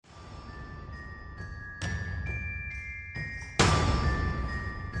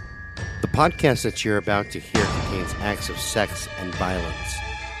podcast that you're about to hear contains acts of sex and violence.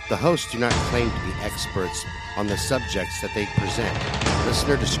 The hosts do not claim to be experts on the subjects that they present.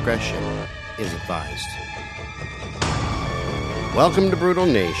 Listener discretion is advised. Welcome to Brutal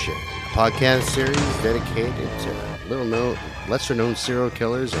Nation, a podcast series dedicated to lesser-known serial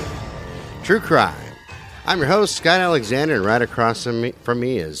killers and true crime. I'm your host, Scott Alexander, and right across from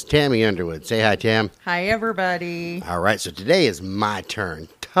me is Tammy Underwood. Say hi, Tam. Hi, everybody. All right, so today is my turn.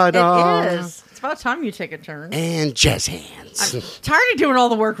 Ta-da! It is. It's about time you take a turn. And jazz hands. I'm tired of doing all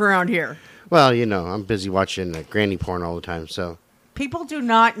the work around here. Well, you know, I'm busy watching granny porn all the time, so. People do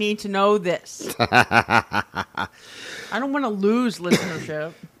not need to know this. I don't want to lose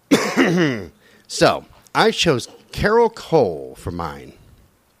listenership. So, I chose Carol Cole for mine.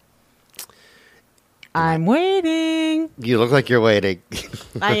 I'm waiting. You look like you're waiting.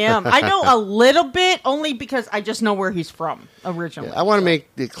 I am. I know a little bit, only because I just know where he's from originally. I want to make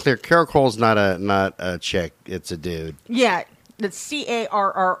it clear, Carol Cole's not a chick, it's a dude. Yeah, it's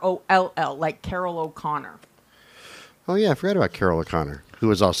Carroll, like Carol O'Connor. Oh yeah, I forgot about Carol O'Connor, who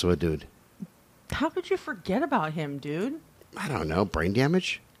was also a dude. How could you forget about him, dude? I don't know, brain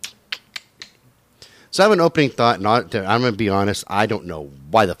damage? So I have an opening thought, and I'm going to be honest, I don't know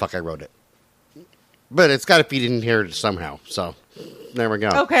why the fuck I wrote it. But it's got to feed in here somehow, so there we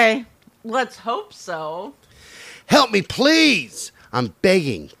go. Okay, let's hope so. Help me, please! I'm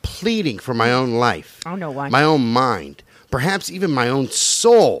begging, pleading for my own life. I don't know why. My own mind. Perhaps even my own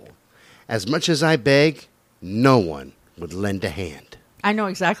soul. As much as I beg, no one would lend a hand. I know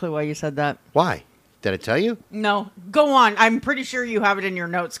exactly why you said that. Why? Did I tell you? No, go on. I'm pretty sure you have it in your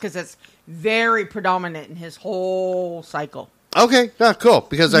notes because it's very predominant in his whole cycle. Okay, cool.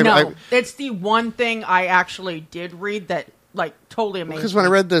 Because it's the one thing I actually did read that like totally amazing. Because when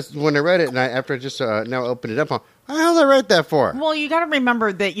I read it, and after I just now opened it up, what the hell did I write that for? Well, you got to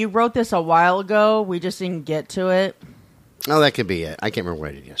remember that you wrote this a while ago. We just didn't get to it. Oh, that could be it. I can't remember what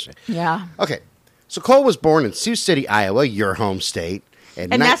I did yesterday. Yeah. Okay, so Cole was born in Sioux City, Iowa, your home state.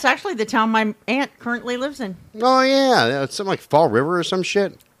 And that's actually the town my aunt currently lives in. Oh, yeah. It's something like Fall River or some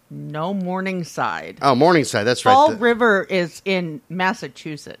shit. No, Morningside. Oh, Morningside. That's right. Fall River is in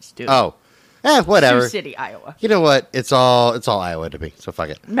Massachusetts, dude. Oh. Whatever. Sioux City, Iowa. You know what? It's all Iowa to me, so fuck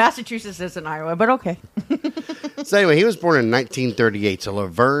it. Massachusetts isn't Iowa, but okay. So anyway, he was born in 1938 to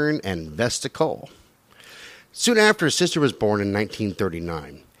Laverne and Vesta Cole. Soon after, his sister was born in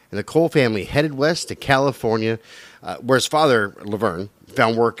 1939, and the Cole family headed west to California, where his father, Laverne,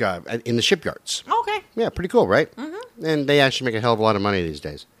 found work in the shipyards. Okay. Yeah, pretty cool, right? Mm-hmm. And they actually make a hell of a lot of money these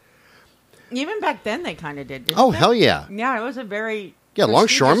days. Even back then, they kind of did. Oh, hell yeah. Yeah, it was a very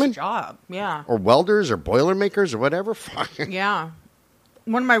longshoremen job. Yeah. Or welders or boilermakers or whatever. Yeah.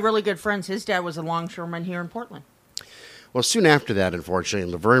 One of my really good friends, his dad was a longshoreman here in Portland. Well, soon after that, unfortunately,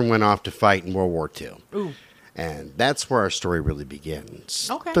 Laverne went off to fight in World War II. Ooh. And that's where our story really begins.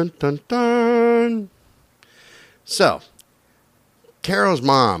 Okay. Dun, dun, dun. So, Carol's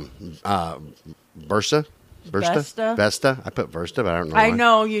mom, Vesta. I put Versta, but I don't know why. I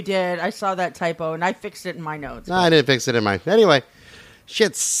know you did. I saw that typo, and I fixed it in my notes. No, I didn't fix it in my... Anyway, she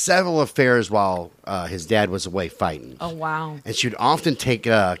had several affairs while his dad was away fighting. Oh, wow. And she would often take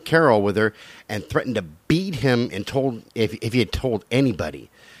Carol with her and threaten to beat him and if he had told anybody.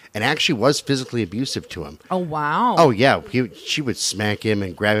 And actually was physically abusive to him. Oh, wow. Oh, yeah. She would smack him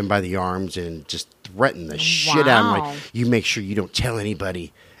and grab him by the arms and just threaten the shit out of him. Like, you make sure you don't tell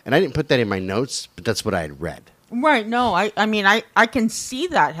anybody. And I didn't put that in my notes, but that's what I had read. Right. No, I mean, I can see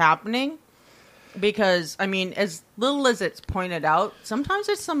that happening because, I mean, as little as it's pointed out, sometimes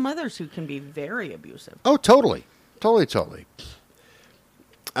it's some mothers who can be very abusive. Oh, totally. Totally.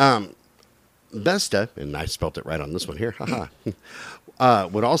 Vesta, and I spelt it right on this one here,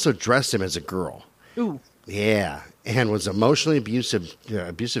 would also dress him as a girl. Ooh. Yeah, and was emotionally abusive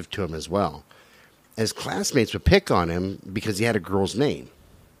to him as well. His classmates would pick on him because he had a girl's name.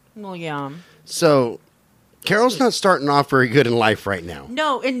 Well, yeah. So, Carol's not starting off very good in life right now.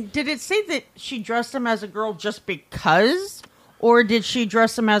 No, and did it say that she dressed him as a girl just because? Or did she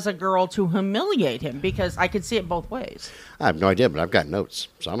dress him as a girl to humiliate him? Because I could see it both ways. I have no idea, but I've got notes,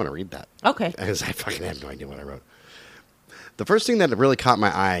 so I'm going to read that. Okay. Because I fucking have no idea what I wrote. The first thing that really caught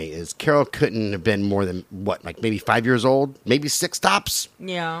my eye is Carol couldn't have been more than, like maybe 5 years old? Maybe 6 tops?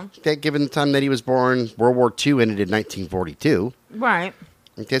 Yeah. Okay, given the time that he was born, World War II ended in 1942. Right.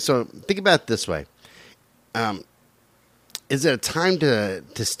 Okay, so think about it this way. Is it a time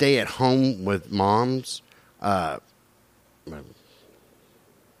to stay at home with moms? It's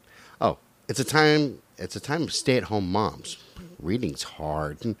a time of stay-at-home moms. Reading's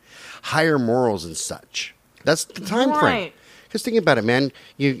hard. And higher morals and such. That's the time frame. Because think about it, man.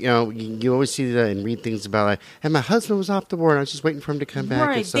 You always see that and read things about, like, and my husband was off the board. I was just waiting for him to come back.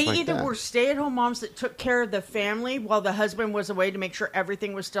 Right. And stuff They like either that. were stay-at-home moms that took care of the family while the husband was away to make sure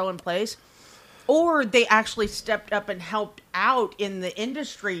everything was still in place, or they actually stepped up and helped out in the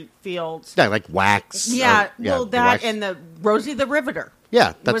industry fields. Yeah, like wax. Yeah, the that wax. and the Rosie the Riveter.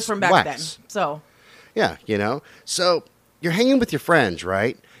 Yeah, that's was from back wax. then. So Yeah, So you're hanging with your friends,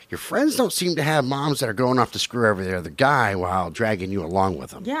 right? Your friends don't seem to have moms that are going off to screw over the other guy while dragging you along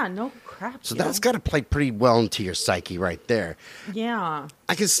with them. yeah, no crap. So yo. that's got to play pretty well into your psyche right there. Yeah.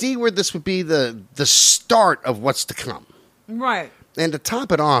 I can see where this would be the start of what's to come. Right. And to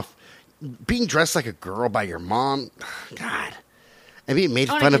top it off, being dressed like a girl by your mom, God, and being made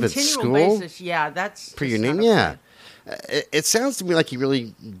On fun a of at continual school basis, yeah, that's for just your name, not yeah. okay. It sounds to me like he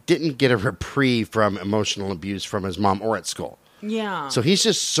really didn't get a reprieve from emotional abuse from his mom or at school. Yeah. So he's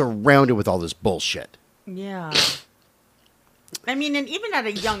just surrounded with all this bullshit. Yeah. I mean, and even at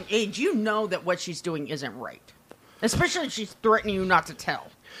a young age, you know that what she's doing isn't right. Especially if she's threatening you not to tell.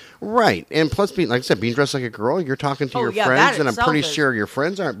 Right. And plus, like I said, being dressed like a girl, you're talking to your yeah, friends, that and I'm itself pretty is- sure your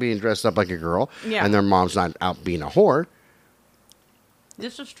friends aren't being dressed up like a girl, Yeah. and their mom's not out being a whore.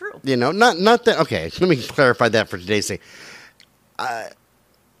 This is true. Not that. Okay, let me clarify that for today's thing.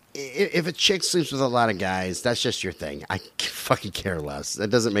 If a chick sleeps with a lot of guys, that's just your thing. I fucking care less. That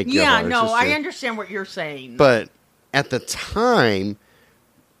doesn't make you a Yeah, whore. It's no, just I your- understand what you're saying. But at the time,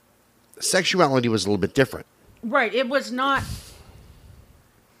 sexuality was a little bit different. Right, it was not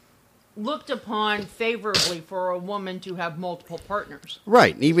looked upon favorably for a woman to have multiple partners.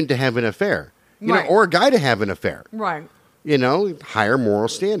 Right, even to have an affair. Right. Or a guy to have an affair. Right. Higher moral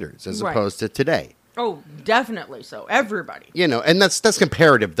standards as Right. opposed to today. Oh, definitely so. Everybody. And that's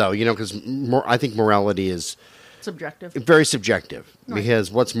comparative though, because I think morality is Subjective. very subjective Right.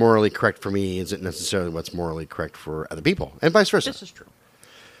 because what's morally correct for me isn't necessarily what's morally correct for other people, and vice versa. This is true.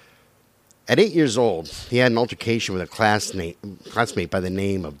 At 8 years old, he had an altercation with a classmate by the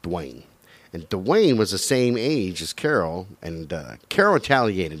name of Dwayne. And Dwayne was the same age as Carol, and Carol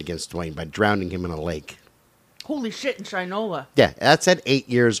retaliated against Dwayne by drowning him in a lake. Holy shit in Shinola. Yeah, that's at 8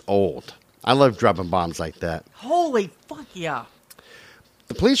 years old. I love dropping bombs like that. Holy fuck yeah.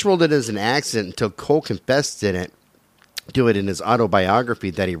 The police ruled it as an accident until Cole confessed to it in his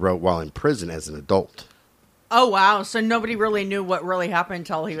autobiography that he wrote while in prison as an adult. Oh, wow. So nobody really knew what really happened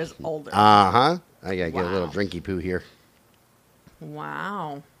until he was older. Uh-huh. I gotta get a Wow. little drinky poo here.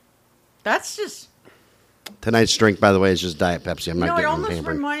 Wow. That's just... Tonight's drink, by the way, is just Diet Pepsi. I'm not it getting almost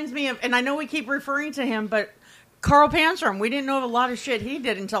pampered. reminds me of... And I know we keep referring to him, but Carl Panstrom, we didn't know a lot of shit he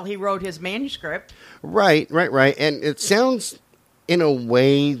did until he wrote his manuscript. Right. And it sounds, in a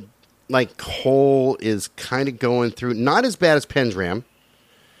way, like Cole is kind of going through, not as bad as Pensram,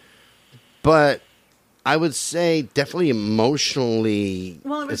 but I would say definitely emotionally,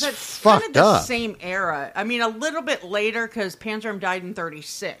 Well, it was it's that kind fucked of the up. same era. I mean, a little bit later because Panstrom died in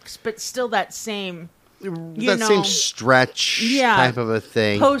 1936, but still that same... That same stretch type of a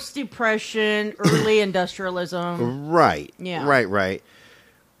thing. Post-depression, early industrialism. Right. Yeah. Right.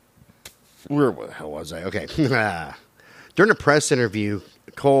 Where the hell was I? Okay. During a press interview,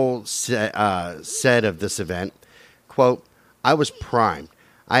 Cole said of this event, quote, "I was primed.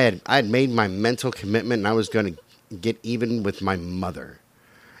 I had made my mental commitment and I was going to get even with my mother.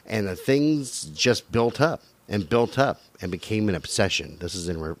 And the things just built up and became an obsession." This is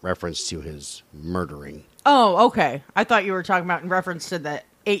in reference to his murdering. Oh, okay. I thought you were talking about in reference to the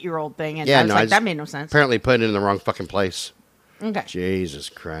 8-year-old thing, and I was like, that made no sense. Apparently put it in the wrong fucking place. Okay. Jesus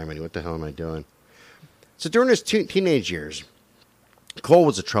Christ, what the hell am I doing? So during his teenage years, Cole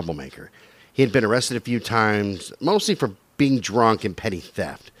was a troublemaker. He had been arrested a few times, mostly for being drunk and petty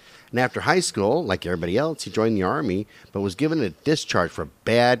theft. And after high school, like everybody else, he joined the Army, but was given a discharge for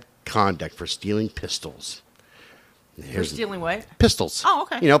bad conduct for stealing pistols. You're stealing what? Pistols. Oh,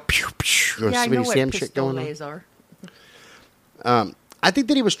 okay. Pew, pew, Yeah, I know what Sam shit going on. pistolets are. I think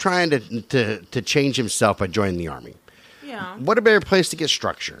that he was trying to change himself by joining the Army. Yeah. What a better place to get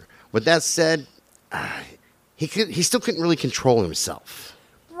structure. With that said, he still couldn't really control himself.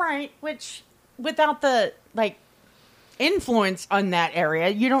 Right, which, without the, influence on that area,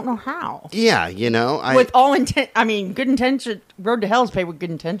 you don't know how. Yeah, With all intent, good intention, Road to Hell is paved with good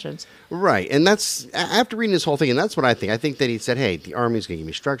intentions. Right, and that's, after reading this whole thing, and that's what I think. I think that he said, hey, the Army's going to give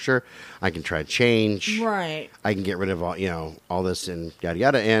me structure. I can try to change. Right. I can get rid of all this and yada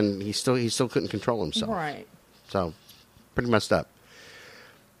yada, and he still couldn't control himself. Right. So, pretty messed up.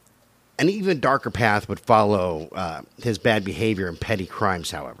 An even darker path would follow his bad behavior and petty crimes,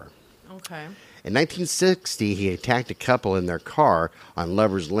 however. Okay. In 1960, he attacked a couple in their car on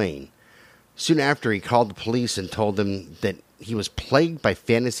Lover's Lane. Soon after, he called the police and told them that he was plagued by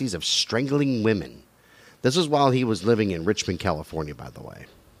fantasies of strangling women. This was while he was living in Richmond, California, by the way.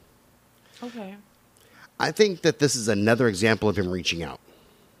 Okay. I think that this is another example of him reaching out.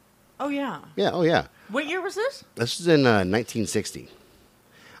 Oh, yeah. Yeah, oh yeah. What year was this? This was in 1960.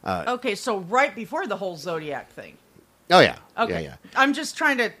 Okay, so right before the whole Zodiac thing. Oh, yeah. Okay. Yeah. I'm just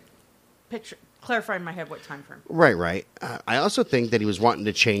trying to clarify in my head what time frame. Right. I also think that he was wanting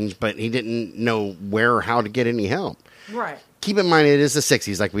to change, but he didn't know where or how to get any help. Right. Keep in mind, it is the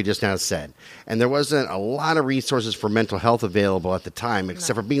 60s, like we just now said. And there wasn't a lot of resources for mental health available at the time,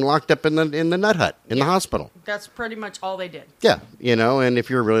 except for being locked up in the nut hut, in the hospital. That's pretty much all they did. Yeah, and if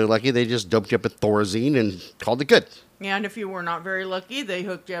you were really lucky, they just doped you up with Thorazine and called it good. And if you were not very lucky, they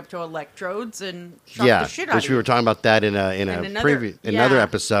hooked you up to electrodes and shot the shit out of you. Which we were talking about that in another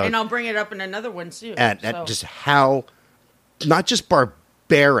episode. And I'll bring it up in another one soon. At just how, not just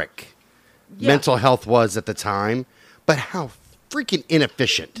barbaric mental health was at the time, but how freaking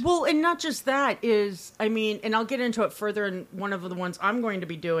inefficient. Well, and not just that is, and I'll get into it further in one of the ones I'm going to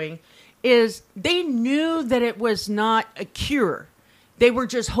be doing, is they knew that it was not a cure. They were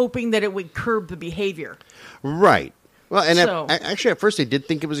just hoping that it would curb the behavior. Right. Well, and actually, at first, they did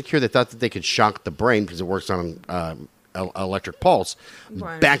think it was a cure. They thought that they could shock the brain because it works on electric pulse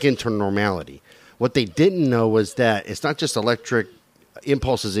back into normality. What they didn't know was that it's not just electric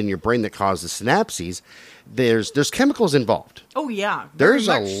impulses in your brain that cause the synapses. There's chemicals involved. Oh, yeah. There's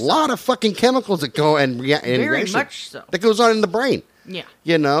a lot of fucking chemicals that go and react. Very much so. That goes on in the brain. Yeah.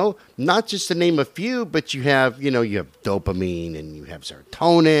 Not just to name a few, but you have dopamine and you have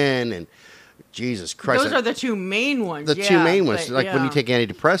serotonin and Jesus Christ. Those are the two main ones. The two main ones. Like when you take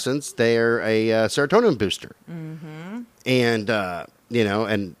antidepressants, they're a serotonin booster. Mm-hmm. And,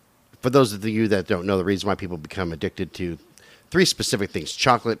 and for those of you that don't know, the reason why people become addicted to 3 specific things: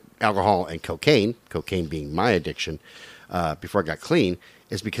 chocolate, alcohol, and cocaine being my addiction before I got clean,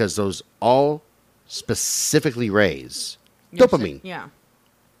 is because those all specifically raise dopamine. Yeah.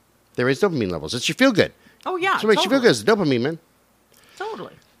 They raise dopamine levels. It's you feel good. Oh, yeah. So it makes you feel good. It's dopamine, man.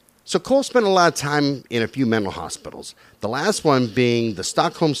 Totally. So Cole spent a lot of time in a few mental hospitals, the last one being the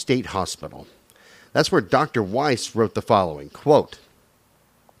Stockholm State Hospital. That's where Dr. Weiss wrote the following, quote,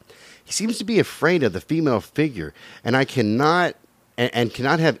 "He seems to be afraid of the female figure, and I cannot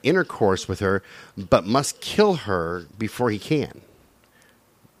have intercourse with her, but must kill her before he can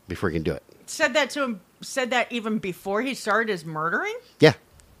do it." Said that to him, said that even before he started his murdering? Yeah.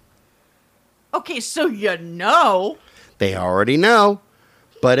 Okay, so They already know.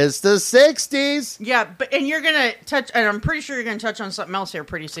 But it's the 60s. Yeah, and you're going to touch, and I'm pretty sure you're going to touch on something else here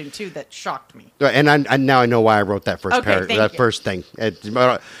pretty soon, too, that shocked me. And now I know why I wrote that first paragraph, first thing.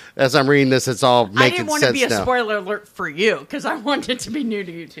 As I'm reading this, it's all making sense now. I didn't want to be a spoiler alert for you, because I want it to be new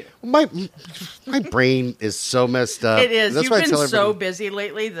to you, too. My brain is so messed up. It is. You've been so busy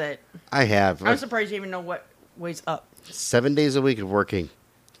lately that... I have. I'm surprised you even know what weighs up. 7 days a week of working.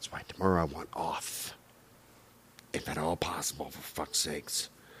 That's why tomorrow I want off. If at all possible, for fuck's sakes.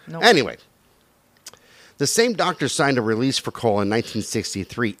 Nope. Anyway, the same doctor signed a release for Cole in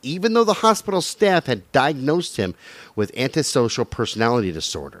 1963, even though the hospital staff had diagnosed him with antisocial personality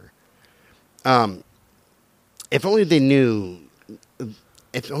disorder. If only they knew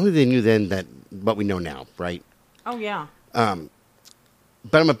then that what we know now, right? Oh yeah. But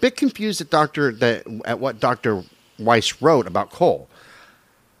I'm a bit confused at what Dr. Weiss wrote about Cole.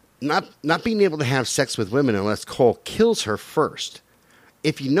 Not being able to have sex with women unless Cole kills her first.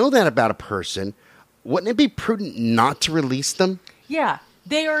 If you know that about a person, wouldn't it be prudent not to release them? Yeah.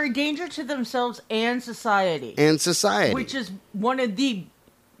 They are a danger to themselves and society. Which is one of the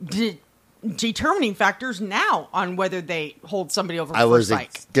determining factors now on whether they hold somebody over I was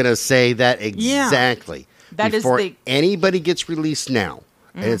going to say that exactly. Yeah. That Before is anybody gets released now.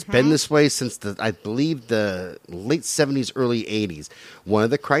 And it's been this way since I believe the late 70s, early 80s. One of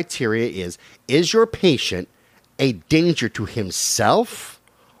the criteria is your patient a danger to himself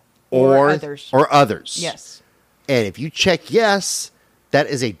or others? Yes. And if you check yes, that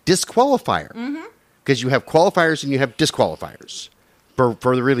is a disqualifier. Because you have qualifiers and you have disqualifiers for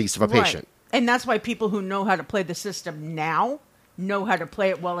the release of a patient. And that's why people who know how to play the system now know how to play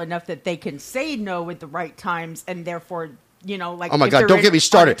it well enough that they can say no at the right times and therefore... oh my God! Don't get me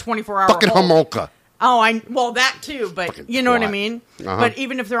started. 24-hour fucking Homolka. Well, that too, but fucking you know what I mean. But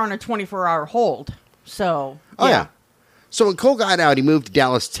even if they're on a 24-hour hold, so yeah. So when Cole got out, he moved to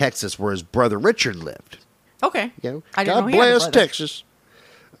Dallas, Texas, where his brother Richard lived. Okay, I didn't know he had a brother. Texas.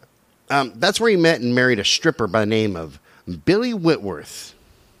 That's where he met and married a stripper by the name of Billy Whitworth.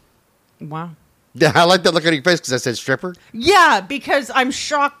 Wow. I like that look on your face because I said stripper. Yeah, because I'm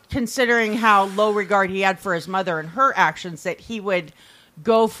shocked considering how low regard he had for his mother and her actions that he would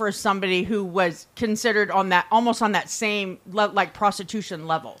go for somebody who was considered on that almost on that same like prostitution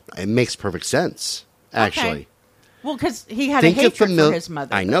level. It makes perfect sense, actually. Okay. Well, because he had a hatred for his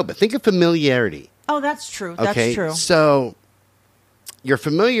mother. I know, but think of familiarity. Oh, that's true. Okay? That's true. So you're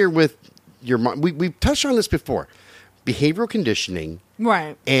familiar with your mom. We've touched on this before. Behavioral conditioning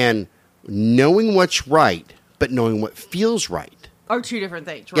Right. and knowing what's right, but knowing what feels right. Are two different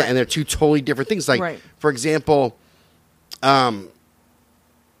things, right? Yeah, and they're two totally different things. Like, Right. for example,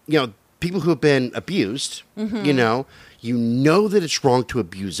 people who have been abused, Mm-hmm. you know that it's wrong to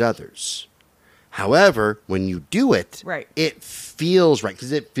abuse others. However, when you do it, Right. it feels right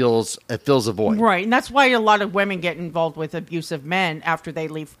because it fills a void. Right, and that's why a lot of women get involved with abusive men after they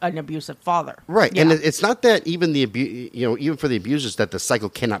leave an abusive father. Right, Yeah. and it's not that even even for the abusers that the cycle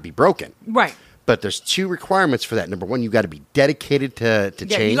cannot be broken. Right. But there's two requirements for that. Number one, you got to be dedicated to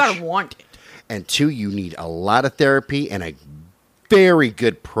Yeah, change. you gotta want it. And two, you need a lot of therapy and a very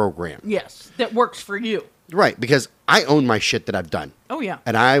good program. Yes, that works for you. Right, because I own my shit that I've done. Oh yeah.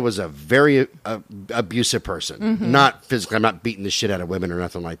 And I was a very abusive person. Mm-hmm. Not physically, I'm not beating the shit out of women or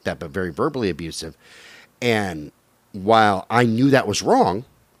nothing like that, but very verbally abusive. And while I knew that was wrong,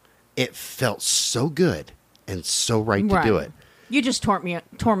 it felt so good and so right to do it. You just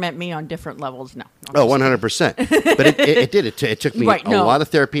torment me on different levels now. Oh, 100%. But it did. It took me Right, a no. lot of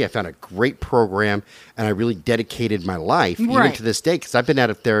therapy. I found a great program, and I really dedicated my life, even Right. to this day, because I've been out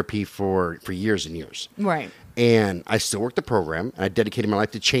of therapy for years and years. Right. And I still work the program, and I dedicated my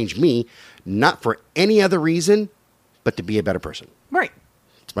life to change me, not for any other reason, but to be a better person. Right.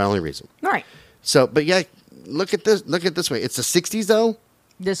 It's my only reason. Right. So, but yeah, look at this way. It's the 60s, though.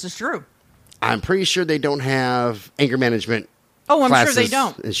 This is true. I'm pretty sure they don't have anger management Oh, I'm sure classes they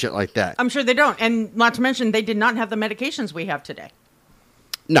don't. and shit like that. I'm sure they don't. And not to mention, they did not have the medications we have today.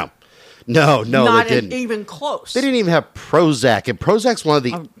 No, not they didn't. even close. They didn't even have Prozac, and Prozac's one of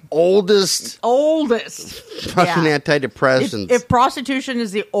the oldest Oldest. fucking Yeah. antidepressants. If prostitution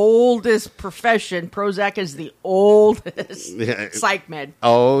is the oldest profession, Prozac is the oldest Yeah. psych med.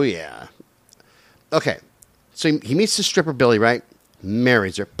 Oh, yeah. Okay, so he meets the stripper Billy, right?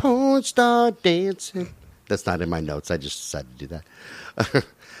 Marries her. Porn star dancing. That's not in my notes. I just decided to do that.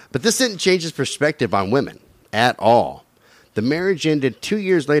 But this didn't change his perspective on women at all. The marriage ended 2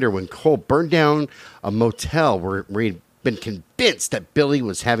 years later when Cole burned down a motel where he'd been convinced that Billy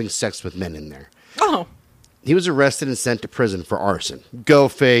was having sex with men in there. Oh, He was arrested and sent to prison for arson. Go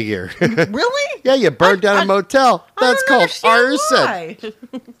figure. really? Yeah, you burned down a motel. I That's don't called understand arson.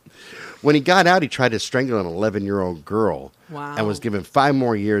 why. When he got out, he tried to strangle an 11-year-old girl Wow. and was given 5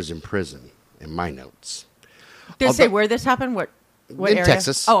 more years in prison, in my notes. Did it say Although- where this happened? What In area?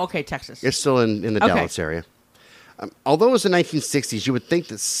 Texas. Oh, okay, Texas. It's still in the Okay. Dallas area. Although it was the 1960s, you would think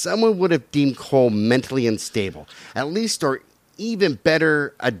that someone would have deemed Cole mentally unstable, at least or even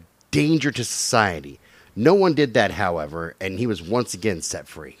better, a danger to society. No one did that, however, and he was once again set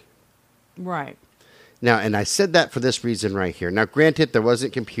free. Right. Now, and I said that for this reason right here. Now, granted, there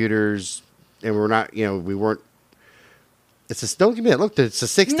wasn't computers, and we're not, we weren't. It's a, don't give me that look. It's the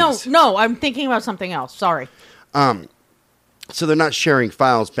 60s. No, I'm thinking about something else. Sorry. So they're not sharing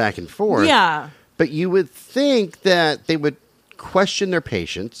files back and forth. Yeah. But you would think that they would question their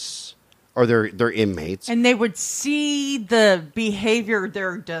patients or their inmates. And they would see the behavior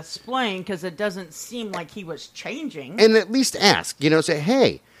they're displaying because it doesn't seem like he was changing. And at least ask, say,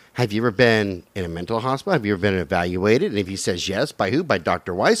 hey, have you ever been in a mental hospital? Have you ever been evaluated? And if he says yes, by who? By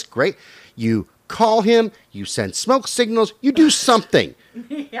Dr. Weiss, great. You call him, you send smoke signals, you do something.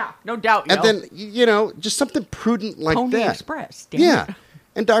 Yeah, no doubt. And then, just something prudent like Pony that. Express. Damn Yeah. it.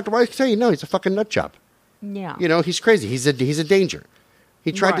 And Dr. Weiss can tell you, no, he's a fucking nut job. Yeah. He's crazy. He's a danger.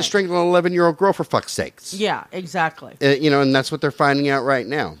 He tried to Right. strangle an 11-year-old girl for fuck's sakes. Yeah, exactly. And that's what they're finding out right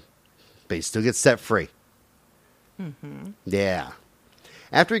now. But he still gets set free. Mm-hmm. Yeah.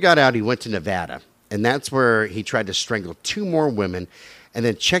 After he got out, he went to Nevada. And that's where he tried to strangle 2 more women and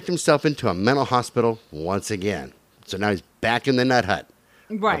then checked himself into a mental hospital once again. So now he's back in the nut hut.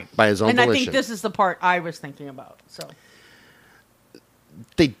 Right. By his own and I volition. think this is the part I was thinking about. So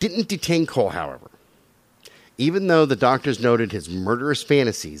They didn't detain Cole, however. Even though the doctors noted his murderous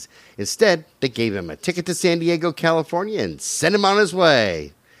fantasies, instead, they gave him a ticket to San Diego, California, and sent him on his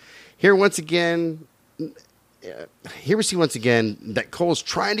way. Here we see once again that Cole's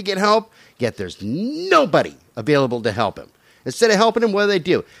trying to get help, yet there's nobody available to help him. Instead of helping him, what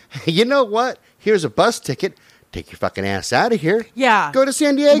do? You know what? Here's a bus ticket take your fucking ass out of here. Yeah. Go to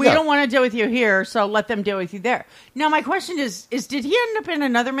San Diego. We don't want to deal with you here, so let them deal with you there. Now, my question is did he end up in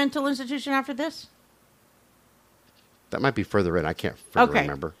another mental institution after this? That might be further in. I can't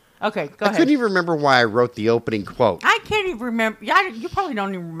remember. Okay, go I ahead. couldn't even remember why I wrote the opening quote. I can't even remember. Yeah, you probably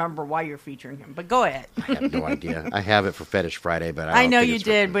don't even remember why you're featuring him, but go ahead. I have no idea. I have it for Fetish Friday, but I don't know think you it's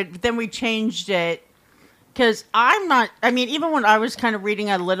did, but then we changed it. Because I'm not, I mean, even when I was kind of reading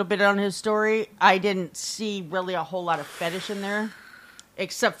a little bit on his story, I didn't see really a whole lot of fetish in there,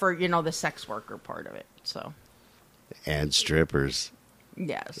 except for, the sex worker part of it. So, And strippers.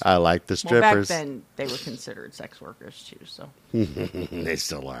 yes. I like the Well, back strippers. then, they were considered sex workers, too, so. They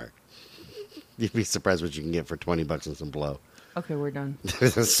still are. You'd be surprised what you can get for $20 and some blow. Okay, we're done.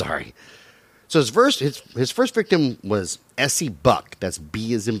 Sorry. So his first victim was Essie Buck. That's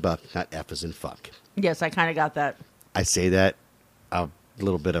B as in buck, not F as in fuck. Yes, I kind of got that. I say that a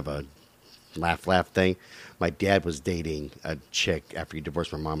little bit of a laugh thing. My dad was dating a chick after he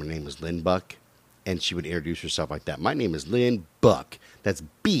divorced my mom. Her name was Lynn Buck, and she would introduce herself like that. My name is Lynn Buck. That's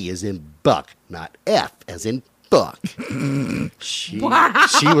B as in buck, not F as in fuck. She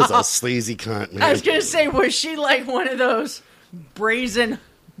was a sleazy cunt, man. I was going to say, was she like one of those brazen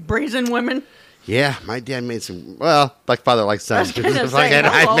women? Yeah, my dad made some, like father, like son. I was gonna say,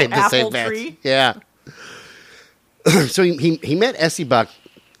 Fucking, hello, I made the same apple match. tree. Yeah. So he met Essie Buck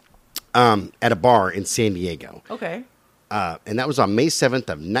at a bar in San Diego. Okay. And that was on May 7th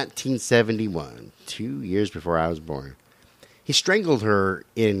of 1971, 2 years before I was born. He strangled her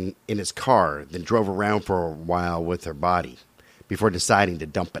in his car, then drove around for a while with her body before deciding to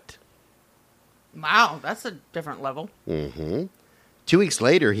dump it. Wow, that's a different level. 2 weeks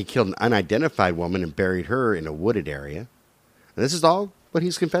later, he killed an unidentified woman and buried her in a wooded area. And this is all what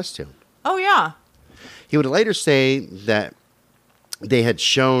he's confessed to. Oh, yeah. He would later say that they had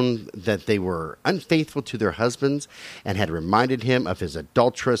shown that they were unfaithful to their husbands and had reminded him of his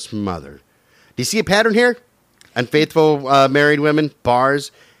adulterous mother. Do you see a pattern here? Unfaithful married women,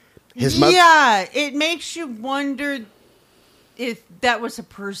 bars. His mother. Yeah, it makes you wonder if that was a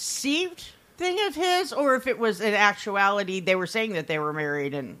perceived thing of his or if it was in actuality they were saying that they were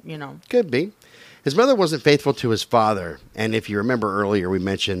married and, Could be. His mother wasn't faithful to his father, and if you remember earlier, we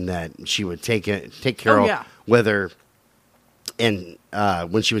mentioned that she would take Carol with her, and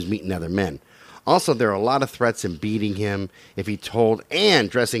when she was meeting other men. Also, there are a lot of threats and beating him if he told, and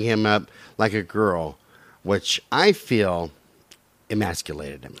dressing him up like a girl, which I feel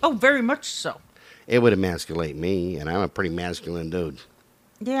emasculated him. Oh, very much so. It would emasculate me, and I'm a pretty masculine dude.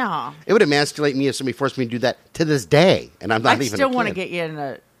 Yeah. It would emasculate me if somebody forced me to do that to this day, and I'm not I even. still want to to get you in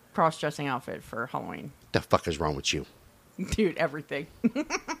a cross-dressing outfit for Halloween. The fuck is wrong with you? Dude, everything. Yeah,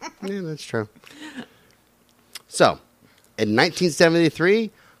 that's true. So, in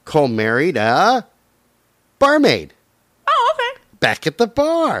 1973, Cole married a barmaid Oh, okay. back at the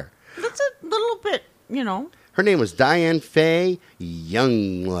bar. That's a little bit, Her name was Diane Faye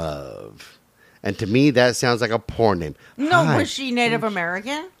Younglove. And to me, that sounds like a porn name. No, Hi. was she Native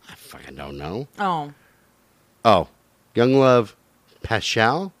American? I fucking don't know. Oh. Oh, Younglove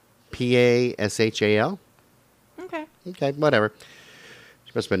Paschal? P-A-S-H-A-L? Okay. Okay, whatever.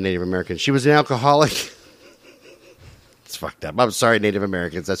 She must have been Native American. She was an alcoholic. It's fucked up. I'm sorry, Native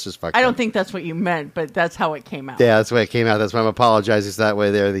Americans. That's just fucked up. I don't think that's what you meant, but that's how it came out. Yeah, that's the way it came out. That's why I'm apologizing. So that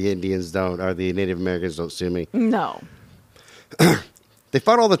way there the Indians don't, or the Native Americans don't sue me. No. They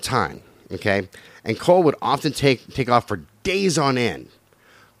fought all the time, okay? And Cole would often take off for days on end.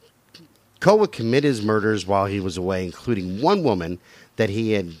 Cole would commit his murders while he was away, including one woman that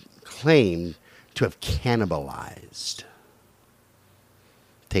he had claimed to have cannibalized.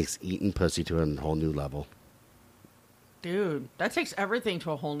 Takes eating pussy to a whole new level. Dude, that takes everything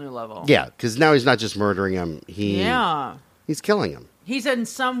to a whole new level. Yeah, because now he's not just murdering him. Yeah. He's killing him. He's in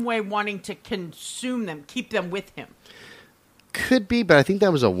some way wanting to consume them, keep them with him. Could be, but I think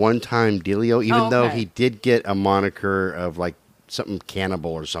that was a one-time dealio, even though okay. he did get a moniker of, like, something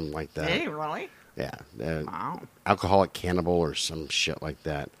cannibal or something like that. Did he really? Yeah. Wow. Alcoholic cannibal or some shit like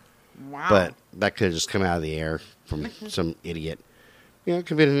that. Wow. But that could have just come out of the air from some idiot. You know, it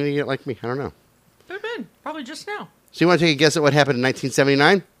could be an idiot like me. I don't know. Could have been. Probably just now. So you want to take a guess at what happened in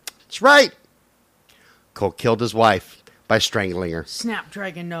 1979? That's right. Cole killed his wife by strangling her.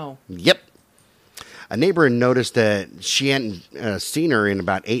 Snapdragon, no. Yep. A neighbor noticed that she hadn't seen her in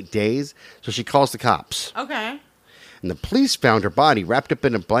about 8 days, so she calls the cops. Okay. And the police found her body wrapped up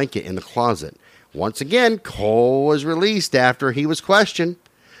in a blanket in the closet. Once again, Cole was released after he was questioned.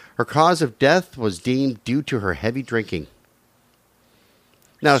 Her cause of death was deemed due to her heavy drinking.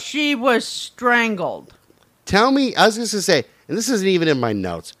 Now, She was strangled. tell me, I was just going to say, and this isn't even in my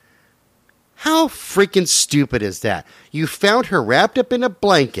notes, How freaking stupid is that? You found her wrapped up in a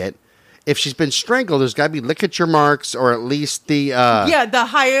blanket. If she's been strangled, there's got to be ligature marks, or at least the the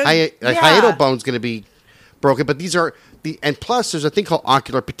hiatal bone's going to be broken. But these are and plus there's a thing called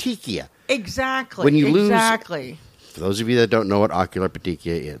ocular petechia. Exactly. When you lose, for those of you that don't know what ocular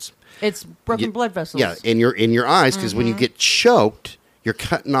petechia is, it's broken blood vessels. Yeah, in your eyes, because when you get choked, you're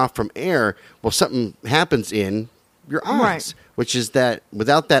cutting off from air. Well, something happens in your eyes, which is that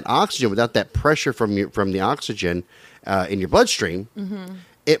without that oxygen, without that pressure from the oxygen in your bloodstream,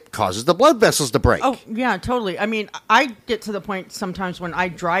 it causes the blood vessels to break. Oh, yeah, totally. I mean, I get to the point sometimes when I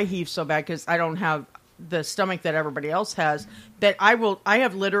dry heave so bad because I don't have the stomach that everybody else has, that I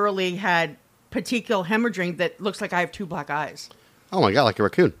have literally had petechial hemorrhaging that looks like I have two black eyes. Oh my God, like a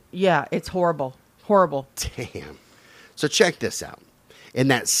raccoon. Yeah, it's horrible. Horrible. Damn. So check this out. In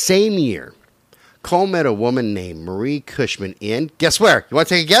that same year, Cole met a woman named Marie Cushman in, guess where? You want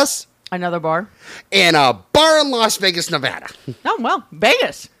to take a guess? Another bar? In a bar in Las Vegas, Nevada. Oh, well,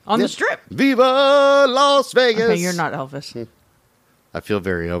 Vegas, on the Strip. Viva Las Vegas. Okay, you're not Elvis. I feel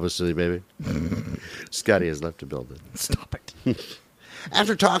very Elvis-y, baby. Scotty has left the building. Stop it.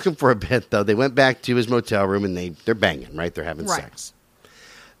 After talking for a bit, though, they went back to his motel room, and they're banging, right? They're having sex.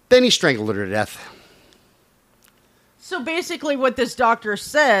 Then he strangled her to death. So basically what this doctor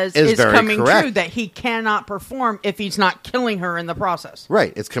says is coming true, that he cannot perform if he's not killing her in the process.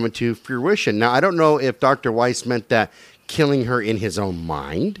 Right. It's coming to fruition. Now, I don't know if Dr. Weiss meant that killing her in his own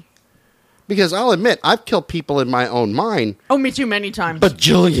mind. Because I'll admit, I've killed people in my own mind. Oh, me too, many times.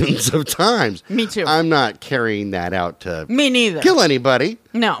 Bajillions of times. Me too. I'm not carrying that out to me neither. Kill anybody.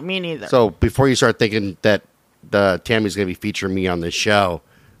 No, me neither. So before you start thinking that Tammy's going to be featuring me on this show,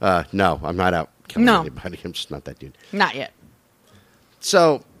 no, I'm not out killing anybody. I'm just not that dude. Not yet.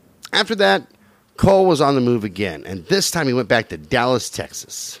 So after that, Cole was on the move again. And this time he went back to Dallas,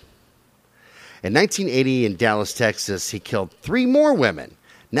 Texas. In 1980 in Dallas, Texas, he killed 3 more women.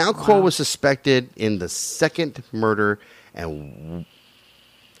 Now Cole was suspected in the second murder and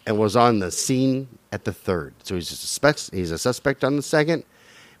was on the scene at the third. So he's a suspect on the second,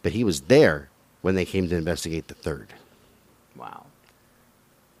 but he was there when they came to investigate the third. Wow.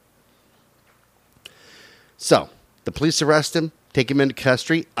 So the police arrest him, take him into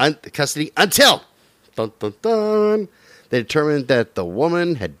custody until dun, dun, dun, they determined that the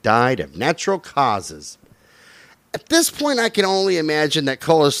woman had died of natural causes. At this point, I can only imagine that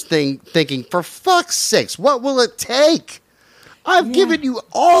Cole is thinking, for fuck's sakes, what will it take? I've given you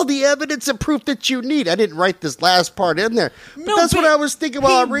all the evidence and proof that you need. I didn't write this last part in there. But that's what I was thinking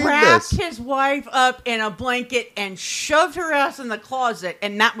while I'm reading this. He wrapped his wife up in a blanket and shoved her ass in the closet,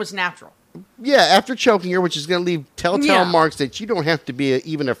 and that was natural. Yeah, after choking her, which is going to leave telltale marks that you don't have to be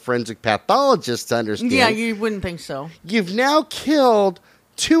even a forensic pathologist to understand. Yeah, you wouldn't think so. You've now killed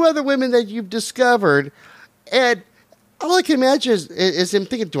 2 other women that you've discovered. And all I can imagine is him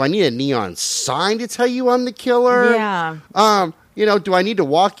thinking, do I need a neon sign to tell you I'm the killer? Yeah. Do I need to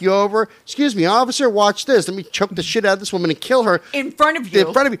walk you over? Excuse me, officer, watch this. Let me choke the shit out of this woman and kill her. In front of you.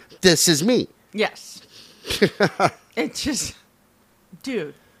 In front of you. This is me. Yes. It's just,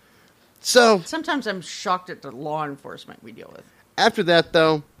 dude. So sometimes I'm shocked at the law enforcement we deal with. After that,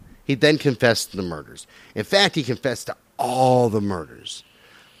 though, he then confessed to the murders. In fact, he confessed to all the murders.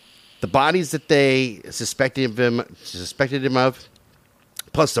 The bodies that they suspected him of,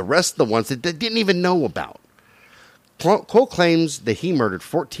 plus the rest of the ones that they didn't even know about. Cole claims that he murdered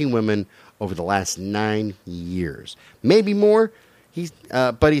 14 women over the last 9 years. Maybe more,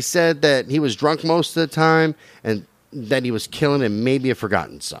 but he said that he was drunk most of the time and that he was killing and maybe have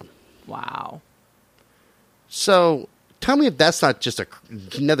forgotten some. Wow. So tell me if that's not just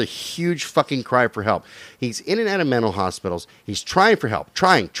another huge fucking cry for help. He's in and out of mental hospitals. He's trying for help.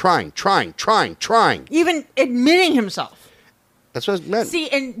 Trying. Even admitting himself. That's what it meant. See,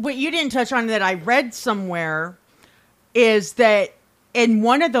 and what you didn't touch on that I read somewhere is that in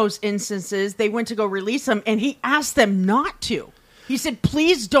one of those instances, they went to go release him, and he asked them not to. He said,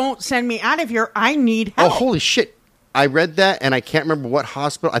 please don't send me out of here. I need help. Oh, holy shit. I read that, and I can't remember what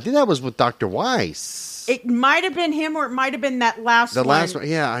hospital. I think that was with Dr. Weiss. It might have been him, or it might have been that last one. The last one,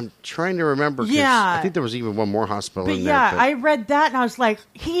 yeah. I'm trying to remember. Yeah. I think there was even one more hospital in there. Yeah, I read that, and I was like,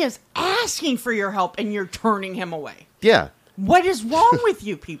 he is asking for your help, and you're turning him away. Yeah. What is wrong with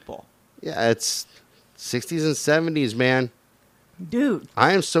you people? Yeah, it's 60s and 70s, man. Dude.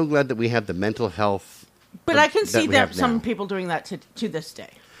 I am so glad that we have the mental health. But I can see that some people doing that to this day.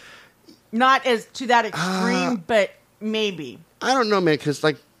 Not as to that extreme, but maybe. I don't know, man, because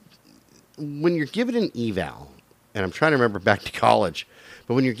like when you're given an eval, and I'm trying to remember back to college,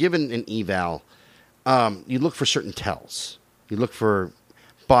 but when you're given an eval, you look for certain tells. You look for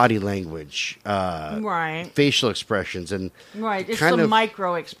body language, Right. facial expressions, and Right. It's kind the of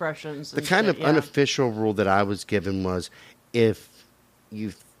micro expressions. the kind of yeah. unofficial rule that I was given was if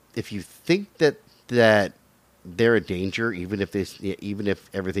you think that they're a danger, even if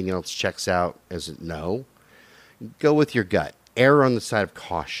everything else checks out as a no, go with your gut. Err on the side of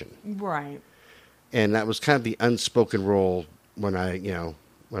caution. Right. And that was kind of the unspoken rule when I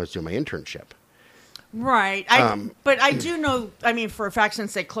was doing my internship. Right. But I do know, I mean, for a fact,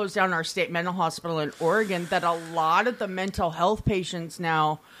 since they closed down our state mental hospital in Oregon, that a lot of the mental health patients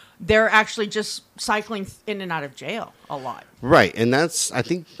now, they're actually just cycling in and out of jail a lot. Right. And I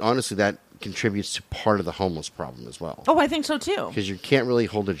think, honestly, that contributes to part of the homeless problem as well. Oh, I think so too. Because you can't really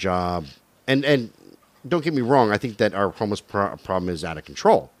hold a job. And don't get me wrong, I think that our homeless problem is out of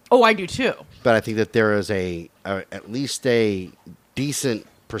control. Oh, I do too. But I think that there is at least a decent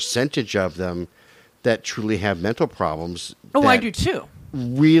percentage of them that truly have mental problems. Oh, I that do too.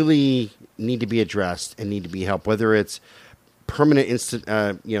 really need to be addressed and need to be helped, whether it's permanent,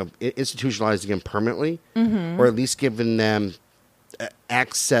 institutionalizing them permanently, or at least giving them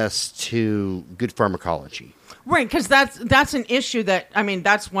access to good pharmacology. Right, because that's an issue that, I mean,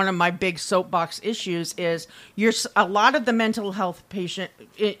 that's one of my big soapbox issues is a lot of the mental health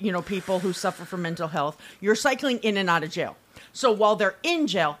people who suffer from mental health, you're cycling in and out of jail. So while they're in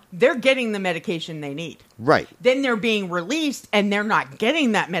jail, they're getting the medication they need. Right. Then they're being released and they're not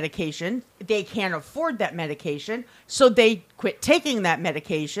getting that medication. They can't afford that medication. So they quit taking that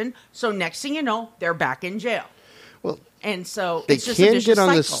medication. So next thing you know, they're back in jail. Well, and so they it's just a can vicious get on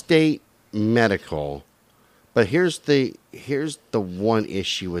cycle. the state medical, but here's the one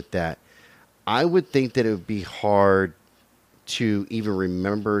issue with that. I would think that it would be hard to even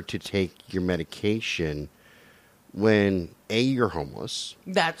remember to take your medication when you're homeless.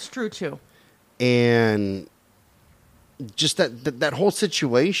 That's true too. And just that whole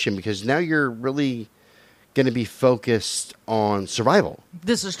situation, because now you're really going to be focused on survival.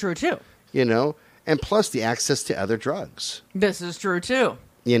 This is true too. And plus the access to other drugs. This is true too.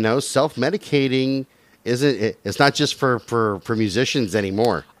 Self-medicating it's not just for musicians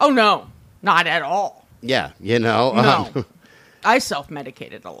anymore. Oh no, not at all. Yeah, No. I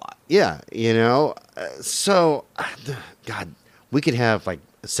self-medicated a lot. Yeah, so God, we could have like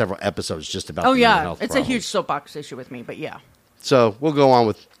several episodes just about Oh the mental yeah, health it's problems. a huge soapbox issue with me, but yeah. So we'll go on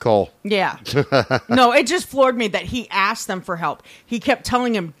with Cole. Yeah. No, it just floored me that he asked them for help. He kept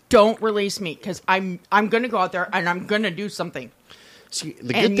telling him, "Don't release me because I'm going to go out there and I'm going to do something." See,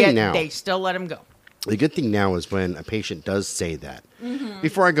 the And good yet thing now, they still let him go. the good thing now is when a patient does say that.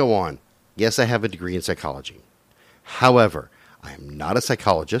 Before I go on, yes, I have a degree in psychology. However, I am not a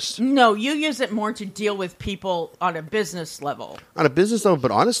psychologist. No, you use it more to deal with people on a business level. On a business level,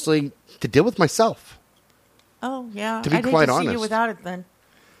 but honestly, to deal with myself. Oh yeah, To be I'd hate quite to see you honest. without it then.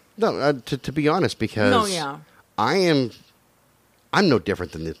 No, to be honest, because No, yeah. I'm no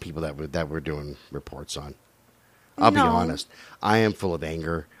different than the people that we're doing reports on. I'll be No. honest. I am full of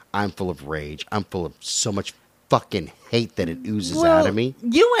anger. I'm full of rage. I'm full of so much fucking hate that it oozes out of me.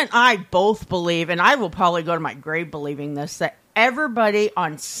 You and I both believe, and I will probably go to my grave believing this, that everybody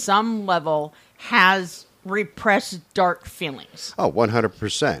on some level has repressed dark feelings. Oh,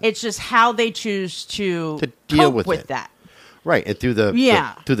 100%. It's just how they choose to deal cope with it. that. Right, and through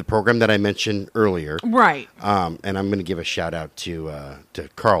the program that I mentioned earlier, Right. and I'm going to give a shout out to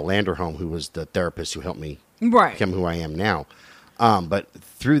Carl Landerholm, who was the therapist who helped me Right. become who I am now. But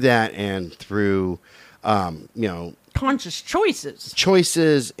through that and through Conscious choices.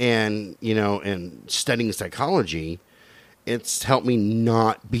 choices and and studying psychology, it's helped me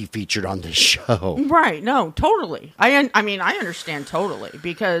not be featured on this show. Right. No, totally. I mean, I understand totally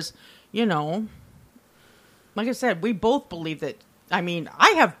because, like I said, we both believe that. I mean,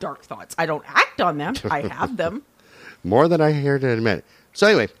 I have dark thoughts. I don't act on them. I have them. More than I care to admit. So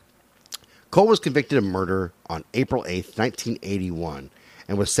anyway, Cole was convicted of murder on April 8th, 1981,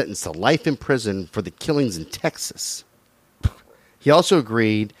 and was sentenced to life in prison for the killings in Texas. He also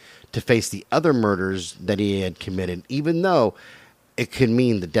agreed to face the other murders that he had committed, even though it could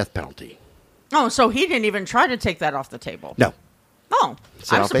mean the death penalty. Oh, so he didn't even try to take that off the table. No. Oh,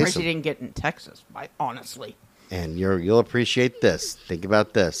 So I'm I'll face surprised him. he didn't get in Texas, honestly. And you'll appreciate this. Think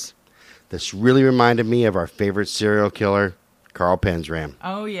about this. This really reminded me of our favorite serial killer, Carl Penzram.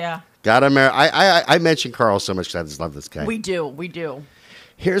 Oh, yeah. I mentioned Carl so much because I just love this guy. We do.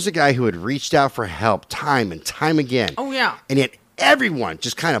 Here's a guy who had reached out for help time and time again. Oh, yeah. And yet everyone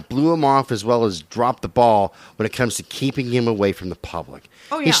just kind of blew him off as well as dropped the ball when it comes to keeping him away from the public.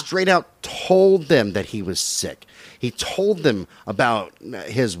 Oh, yeah. He straight out told them that he was sick. He told them about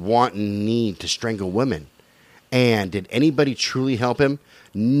his want and need to strangle women. And did anybody truly help him?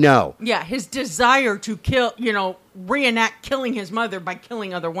 No. Yeah, his desire to kill, reenact killing his mother by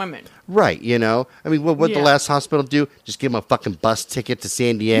killing other women. Right, I mean, what would the Yeah. last hospital do? Just give him a fucking bus ticket to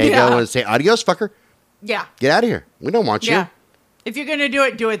San Diego Yeah. and say, adios, fucker. Yeah. Get out of here. We don't want you. Yeah. If you're going to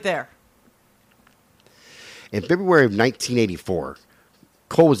do it there. In February of 1984,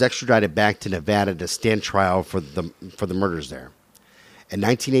 Cole was extradited back to Nevada to stand trial for the murders there. In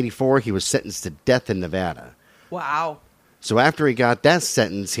 1984, he was sentenced to death in Nevada. Wow. So after he got that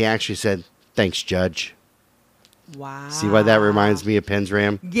sentence, he actually said, "Thanks, Judge." Wow. See why that reminds me of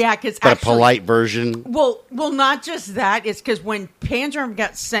Panzram? Yeah, because But a polite version. Well, not just that. It's because when Panzram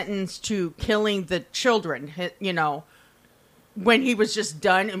got sentenced to killing the children, when he was just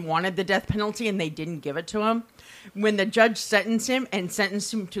done and wanted the death penalty and they didn't give it to him, when the judge sentenced him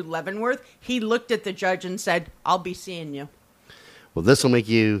to Leavenworth, he looked at the judge and said, "I'll be seeing you." Well, this will make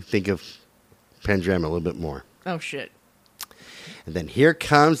you think of Panzram a little bit more. Oh, shit. And then here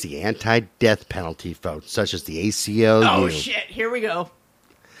comes the anti-death penalty folks, such as the ACLU, Oh, shit. Here we go.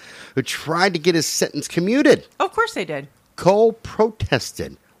 who tried to get his sentence commuted. Of course they did. Cole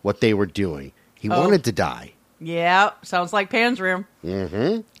protested what they were doing. He wanted to die. Yeah, sounds like Panzram.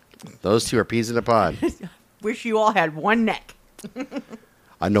 Those two are peas in a pod. Wish you all had one neck.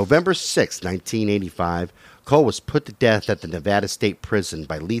 On November 6, 1985, Cole was put to death at the Nevada State Prison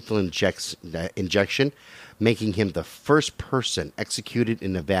by lethal injection, making him the first person executed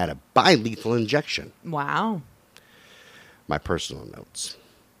in Nevada by lethal injection. Wow. My personal notes.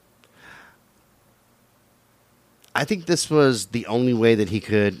 I think this was the only way that he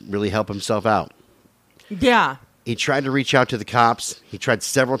could really help himself out. Yeah. He tried to reach out to the cops. He tried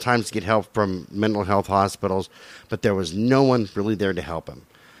several times to get help from mental health hospitals, but there was no one really there to help him.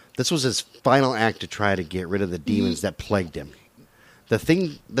 This was his final act to try to get rid of the demons that plagued him. The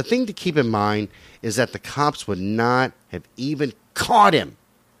thing to keep in mind is that the cops would not have even caught him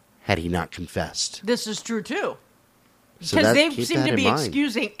had he not confessed. This is true, too. So Because they keep seem that to in be mind.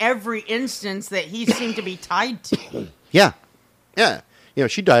 excusing every instance that he seemed to be tied to. Yeah.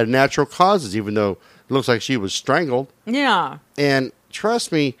 She died of natural causes, even though it looks like she was strangled. Yeah. And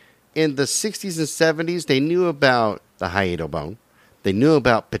trust me, in the 60s and 70s, they knew about the hiatal bone. They knew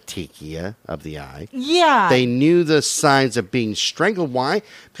about petechia of the eye. Yeah. They knew the signs of being strangled. Why?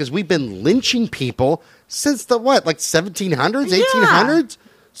 Because we've been lynching people since the 1700s, 1800s?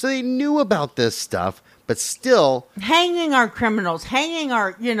 So they knew about this stuff, but still... Hanging our criminals, hanging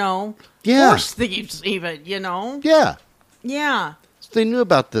our, Yeah. horse thieves even, Yeah. Yeah. So they knew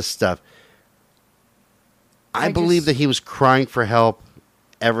about this stuff. I believe that he was crying for help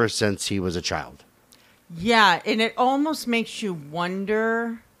ever since he was a child. Yeah, and it almost makes you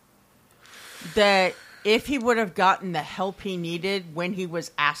wonder that if he would have gotten the help he needed when he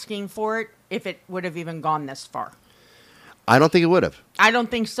was asking for it, if it would have even gone this far. I don't think it would have. I don't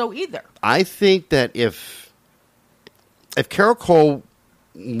think so either. I think that if Carol Cole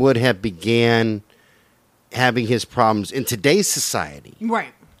would have began having his problems in today's society,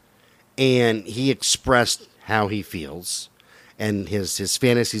 Right. and he expressed how he feels and his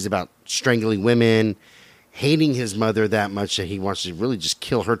fantasies about strangling women, hating his mother that much that he wants to really just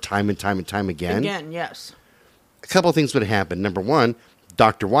kill her time and time and time again. Again, yes. A couple of things would have happened. Number one,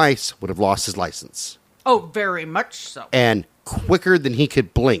 Dr. Weiss would have lost his license. Oh, very much so. And quicker than he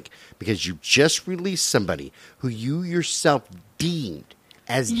could blink, because you just released somebody who you yourself deemed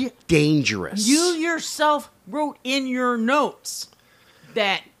as dangerous. You yourself wrote in your notes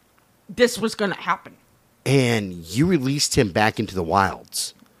that this was going to happen. And you released him back into the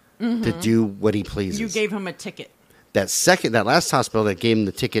wilds to do what he pleases. You gave him a ticket. That last hospital that gave him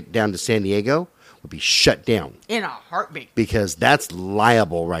the ticket down to San Diego would be shut down. In a heartbeat. Because that's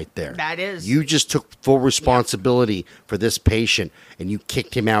liable right there. That is. You just took full responsibility for this patient and you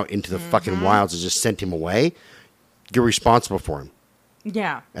kicked him out into the fucking wilds and just sent him away. You're responsible for him.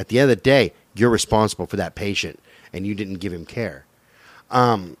 Yeah. At the end of the day, you're responsible for that patient and you didn't give him care.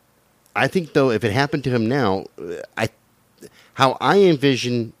 I think, though, if it happened to him now, how I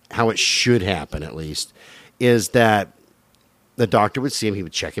envision how it should happen, at least, is that the doctor would see him, he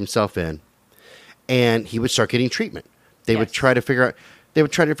would check himself in, and he would start getting treatment. They would try to figure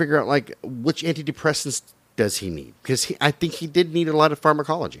out, like, which antidepressants does he need? Because I think he did need a lot of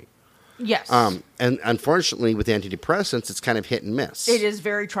pharmacology. Yes. And unfortunately, with antidepressants, it's kind of hit and miss. It is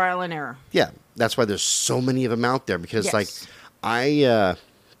very trial and error. Yeah, that's why there's so many of them out there. Because, Yes.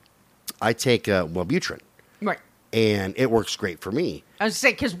 I take Wellbutrin, Right. and it works great for me. I was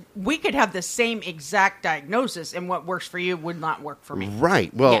saying, because we could have the same exact diagnosis, and what works for you would not work for me.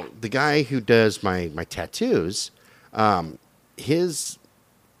 Right. Well, Yeah. the guy who does my tattoos, his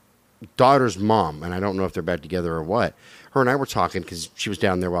daughter's mom, and I don't know if they're back together or what, her and I were talking because she was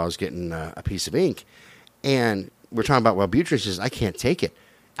down there while I was getting a piece of ink, and we're talking about Wellbutrin. She says, I can't take it.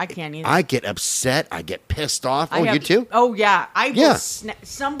 I can't either. I get upset. I get pissed off. You too? Oh, yeah. Yeah.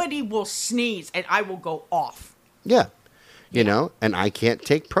 Somebody will sneeze, and I will go off. Yeah. You know, and I can't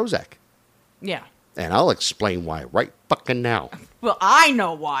take Prozac. Yeah. And I'll explain why right fucking now. Well, I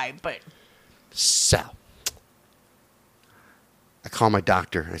know why, but... So, I call my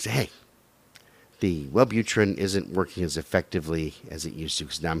doctor, and I say, hey, the Wellbutrin isn't working as effectively as it used to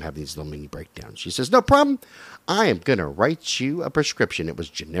because now I'm having these little mini breakdowns. She says, no problem. I am going to write you a prescription. It was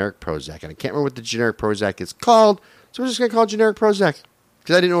generic Prozac, and I can't remember what the generic Prozac is called, so we're just going to call it generic Prozac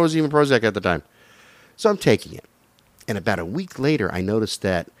because I didn't know it was even Prozac at the time. So I'm taking it. And about a week later, I noticed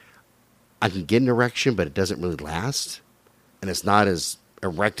that I can get an erection, but it doesn't really last, and it's not as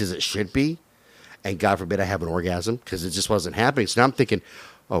erect as it should be. And God forbid I have an orgasm because it just wasn't happening. So now I'm thinking,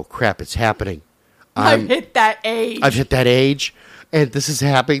 oh, crap, it's happening. I've hit that age. I've hit that age, and this is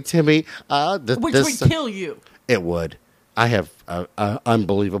happening to me. Which would kill you. It would. I have an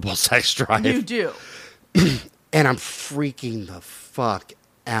unbelievable sex drive. You do. And I'm freaking the fuck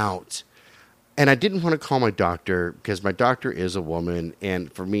out. And I didn't want to call my doctor because my doctor is a woman,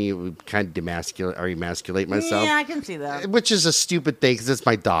 and for me, it would kind of emasculate myself. Yeah, I can see that. Which is a stupid thing because it's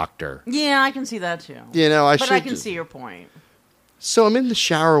my doctor. Yeah, I can see that too. You know, I can see your point. So I'm in the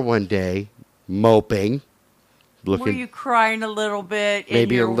shower one day, moping, looking. Were you crying a little bit?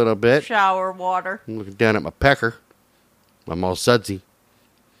 Maybe in a your little bit. Shower water. I'm looking down at my pecker. I'm all sudsy.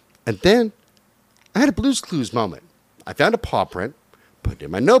 And then I had a Blue's Clues moment. I found a paw print, put it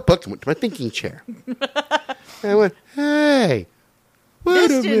in my notebook, and went to my thinking chair. And I went, hey, wait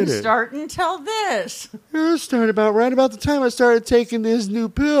this a minute. didn't start until this. It started right about the time I started taking these new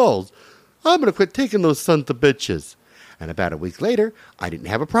pills. I'm going to quit taking those sons of bitches. And about a week later, I didn't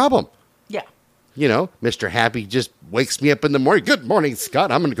have a problem. Yeah. You know, Mr. Happy just wakes me up in the morning. Good morning,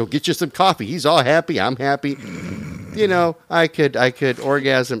 Scott. I'm going to go get you some coffee. He's all happy. I'm happy. You know, I could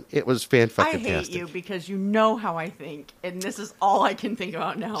orgasm. It was fan-fucking-tastic. I hate you because you know how I think, and this is all I can think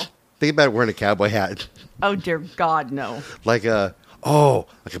about now. Think about wearing a cowboy hat. Oh, dear God, no. like a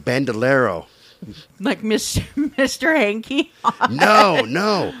bandolero. Like Mr. Hanky?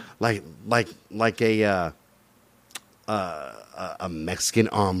 No. Like a Mexican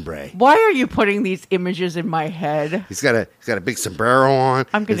hombre. Why are you putting these images in my head? He's got a big sombrero on.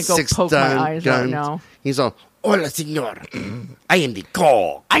 I'm going to go poke my eyes out now. He's all, hola, senor. I am the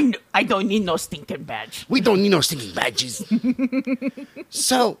call. I don't need no stinking badge. We don't need no stinking badges.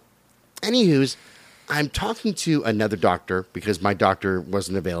 So, anywho's, I'm talking to another doctor because my doctor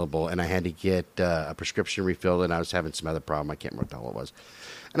wasn't available and I had to get a prescription refilled and I was having some other problem. I can't remember what the hell it was.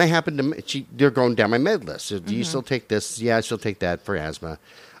 And I happened to, they're going down my med list. So, do you still take this? Yeah, I still take that for asthma.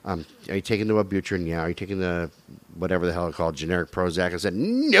 Are you taking the Wellbutrin? Yeah. Are you taking the, whatever the hell it's called, generic Prozac? I said,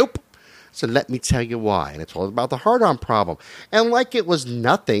 nope. So let me tell you why. And I told her about the hard-on problem. And like it was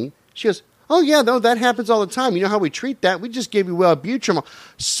nothing, she goes, oh, yeah, no, that happens all the time. You know how we treat that? We just gave you Wellbutrin.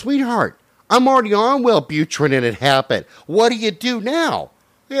 Sweetheart, I'm already on Wellbutrin and it happened. What do you do now?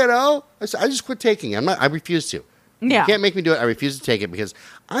 You know? I said, I just quit taking it. I refuse to. Yeah. You can't make me do it. I refuse to take it because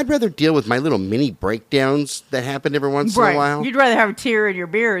I'd rather deal with my little mini breakdowns that happen every once in a while. You'd rather have a tear in your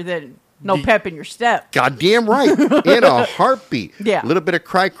beer than no pep in your step. Goddamn right. In a heartbeat. Yeah. A little bit of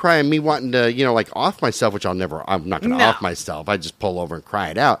cry and me wanting to, like off myself, which I'm not going to off myself. I just pull over and cry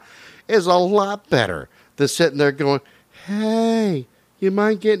it out, is a lot better than sitting there going, hey, you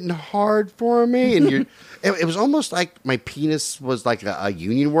mind getting hard for me? And it was almost like my penis was like a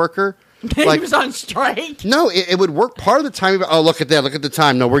union worker. Like, he was on strike. No, it would work part of the time. Oh, look at that! Look at the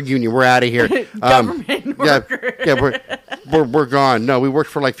time. No, we're union. We're out of here. Government worker. Yeah, we're gone. No, we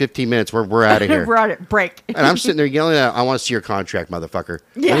worked for like 15 minutes. We're out of here. We're out of break. And I'm sitting there yelling at, I want to see your contract, motherfucker.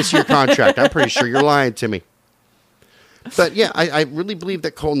 I want to see your contract. I'm pretty sure you're lying to me. But yeah, I really believe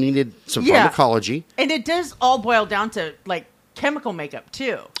that Cole needed some pharmacology. And it does all boil down to like chemical makeup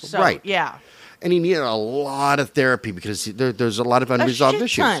too. So, right. Yeah. And he needed a lot of therapy because there's a lot of unresolved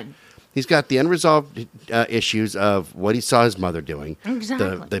issues. Ton. He's got the unresolved issues of what he saw his mother doing. Exactly.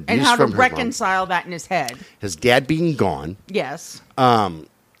 The abuse and how to from her reconcile that in his head. His dad being gone. Yes. Being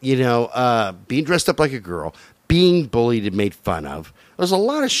dressed up like a girl. Being bullied and made fun of. There's a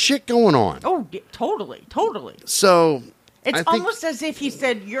lot of shit going on. Oh, yeah, totally. So... It's almost as if he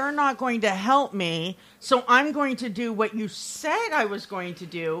said, you're not going to help me, so I'm going to do what you said I was going to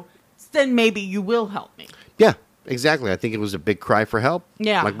do, then maybe you will help me. Yeah. Exactly. I think it was a big cry for help.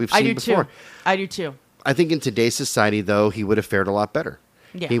 Yeah, like we've seen before. I do too. I think in today's society, though, he would have fared a lot better.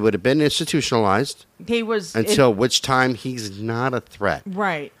 Yeah. He would have been institutionalized He was until which time he's not a threat.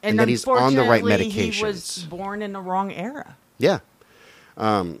 right, and that he's on the right unfortunately, He medications. was born in the wrong era. Yeah.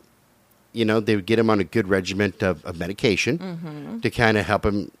 You know, they would get him on a good regiment of medication Mm-hmm. to kind of help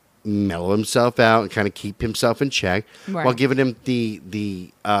him mellow himself out and kind of keep himself in check Right. while giving him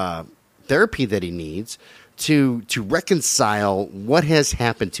the therapy that he needs to reconcile what has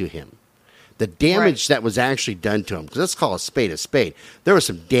happened to him. The damage Right. that was actually done to him. Because let's call a spade a spade. There was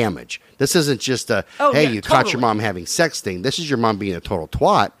some damage. This isn't just a, Oh, hey, yeah, you caught your totally. mom having sex thing. This is your mom being a total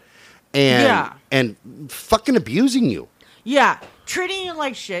twat and, Yeah. and fucking abusing you. Yeah, treating you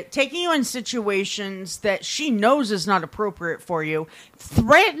like shit, taking you in situations that she knows is not appropriate for you,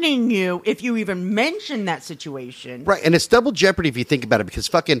 threatening you if you even mention that situation. Right, and it's double jeopardy if you think about it, because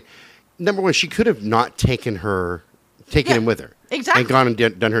fucking number one, she could have not taken Yeah, him with her, exactly. and gone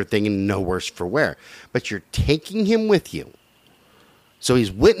and done her thing, and no worse for wear. But you're taking him with you, so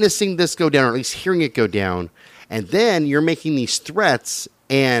he's witnessing this go down, or at least hearing it go down, and then you're making these threats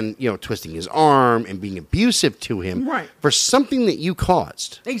and twisting his arm and being abusive to him, Right. for something that you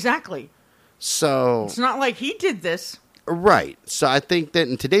caused. Exactly. So It's not like he did this. right, so I think that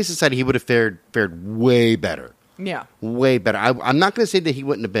in today's society, he would have fared way better. Yeah. Way better. I'm not going to say that he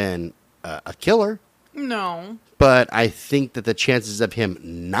wouldn't have been a killer, No. but I think that the chances of him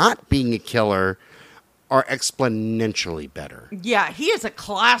not being a killer are exponentially better. Yeah, he is a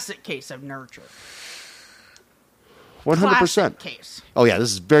classic case of nurture. 100%. Classic case. Oh, yeah,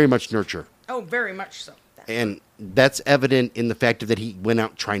 this is very much nurture. Oh, very much so. And that's evident in the fact that he went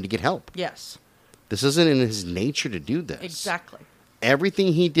out trying to get help. Yes, This isn't in his nature to do this. exactly.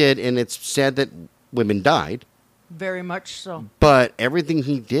 Everything he did, and it's sad that women died, Very much so. but everything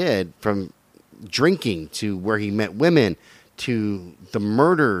he did, from drinking to where he met women to the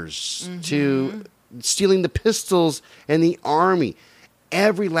murders to stealing the pistols and the army,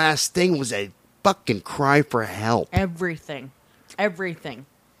 every last thing was a fucking cry for help. Everything. Everything.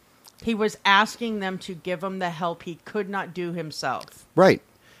 He was asking them to give him the help he could not do himself. Right.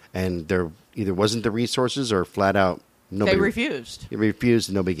 And there either wasn't the resources or flat out nobody They refused. He refused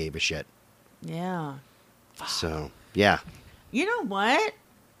and nobody gave a shit. Yeah. So, yeah. You know what?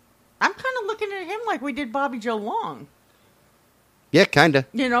 I'm kind of looking at him like we did Bobby Joe Long. Yeah, kind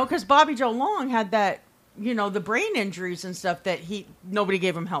of. Because Bobby Joe Long had that, the brain injuries and stuff that nobody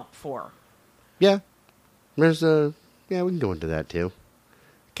gave him help for. Yeah. There's we can go into that too.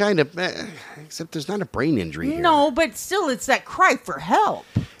 Kind of, except there's not a brain injury here. No, but still, it's that cry for help.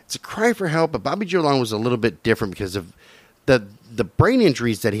 It's a cry for help, but Bobby Joe Long was a little bit different because of the brain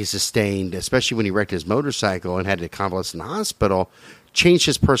injuries that he sustained, especially when he wrecked his motorcycle and had to convalesce in the hospital, changed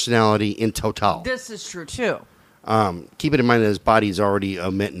his personality in total. This is true, too. Keep it in mind that his body is already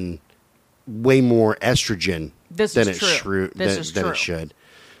emitting way more estrogen This than is it true. This than is it true. should.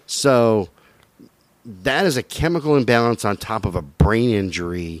 So that is a chemical imbalance on top of a brain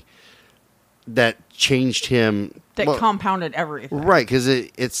injury that changed him. That well, compounded everything. right, because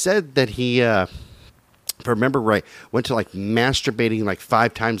it said that he, if I remember right, went to like masturbating like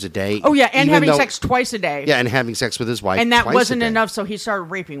 5 times a day. Oh, yeah, and even having though- sex twice a day. Yeah, and having sex with his wife. And that twice a wasn't day. enough, so he started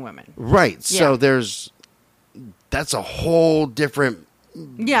raping women. Right. So Yeah. that's a whole different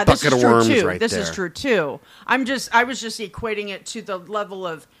Yeah, this bucket is of true worms too. right This there. is true too. I was just equating it to the level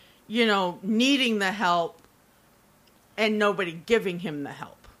of, needing the help and nobody giving him the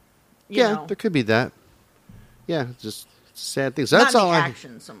help. You Yeah, know? there could be that. Yeah, just sad things. So Not that's the all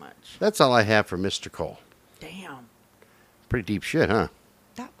action so much. That's all I have for Mr. Cole. Damn. Pretty deep shit, huh?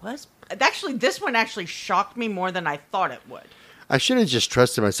 That was actually, this one actually shocked me more than I thought it would. I should have just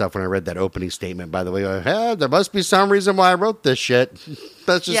trusted myself when I read that opening statement, by the way. There must be some reason why I wrote this shit.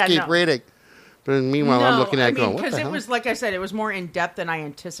 Let's just Yeah, keep no. reading. But meanwhile, I'm looking at it going, what because the it hell? was, like I said, it was more in depth than I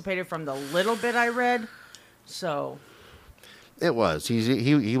anticipated from the little bit I read. So, It was.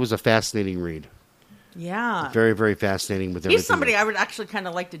 He was a fascinating read. yeah. Very, very fascinating with everything. He's somebody I would actually kind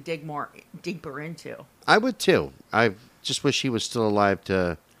of like to dig more deeper into. I would too. I just wish he was still alive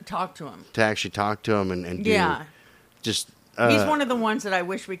to Talk to him. actually talk to him and do Yeah. just. He's one of the ones that I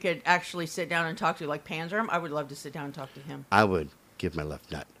wish we could actually sit down and talk to, like Panzerm. I would love to sit down and talk to him. I would give my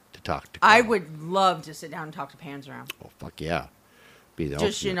left nut to talk to. I Carl. would love to sit down and talk to Panzerm. Oh fuck yeah! Be the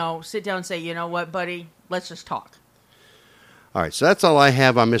Just, ultimate. sit down and say, you know what, buddy? Let's just talk. All right, so that's all I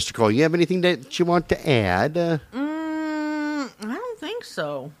have on Mr. Cole. You have anything that you want to add? I don't think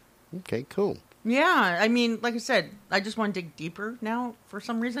so. Okay, cool. Yeah, I mean, like I said, I just want to dig deeper now for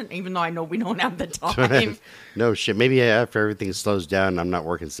some reason, even though I know we don't have the time. No shit. Maybe after everything slows down, and I'm not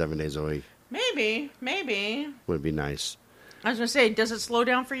working 7 days a week. Maybe. Would be nice. I was going to say, does it slow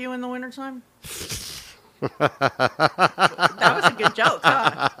down for you in the wintertime? That was a good joke,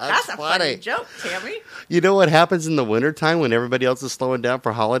 huh? That's a funny funny. joke, Tammy. You know what happens in the wintertime when everybody else is slowing down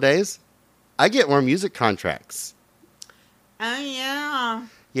for holidays? I get more music contracts. Oh, yeah.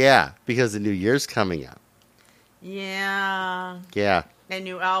 Yeah, because the new year's coming up. Yeah. Yeah. And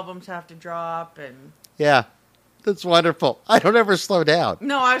new albums have to drop. And Yeah. That's wonderful. I don't ever slow down.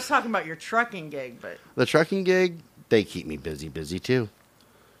 no, I was talking about your trucking gig, but The trucking gig, they keep me busy too.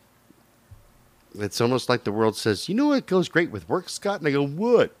 It's almost like the world says, you know what goes great with work, Scott? And I go,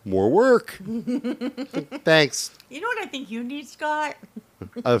 what? More work. Thanks. you know what I think you need, Scott?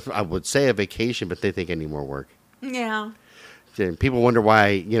 I would say a vacation, but they think I need more work. Yeah. And people wonder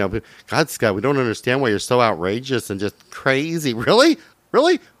why, God, Scott, we don't understand why you're so outrageous and just crazy. Really?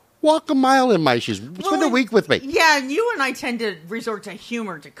 Really? Walk a mile in my shoes. Spend a week with me. Yeah, and you and I tend to resort to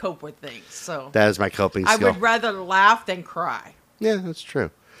humor to cope with things. So That is my coping I skill. would rather laugh than cry. Yeah, that's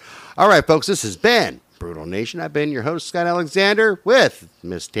true. All right, folks, this has been Brutal Nation. I've been your host, Scott Alexander, with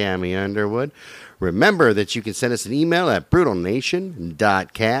Miss Tammy Underwood. Remember that you can send us an email at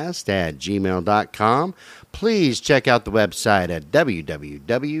brutalnation.cast@gmail.com. Please check out the website at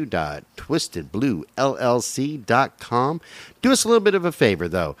www.twistedbluellc.com. Do us a little bit of a favor,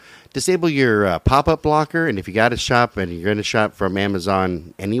 though. Disable your pop-up blocker, and if you got to shop and you're going to shop from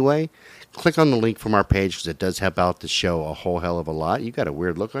Amazon anyway, click on the link from our page because it does help out the show a whole hell of a lot. You got a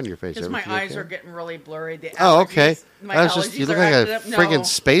weird look on your face. Because my Everything eyes okay? are getting really blurry. The Oh, okay. allergies- My I was just, you allergies look are like a acting up. No. friggin'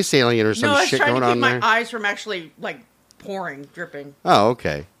 space alien or some No, I was shit trying going to keep on my there. eyes from actually, pouring, dripping. Oh,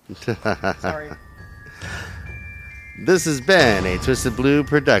 okay. Sorry. This has been a Twisted Blue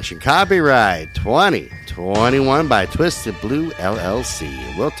production. Copyright 2021 by Twisted Blue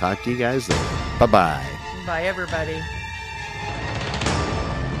LLC. We'll talk to you guys later. Bye-bye. Bye, everybody.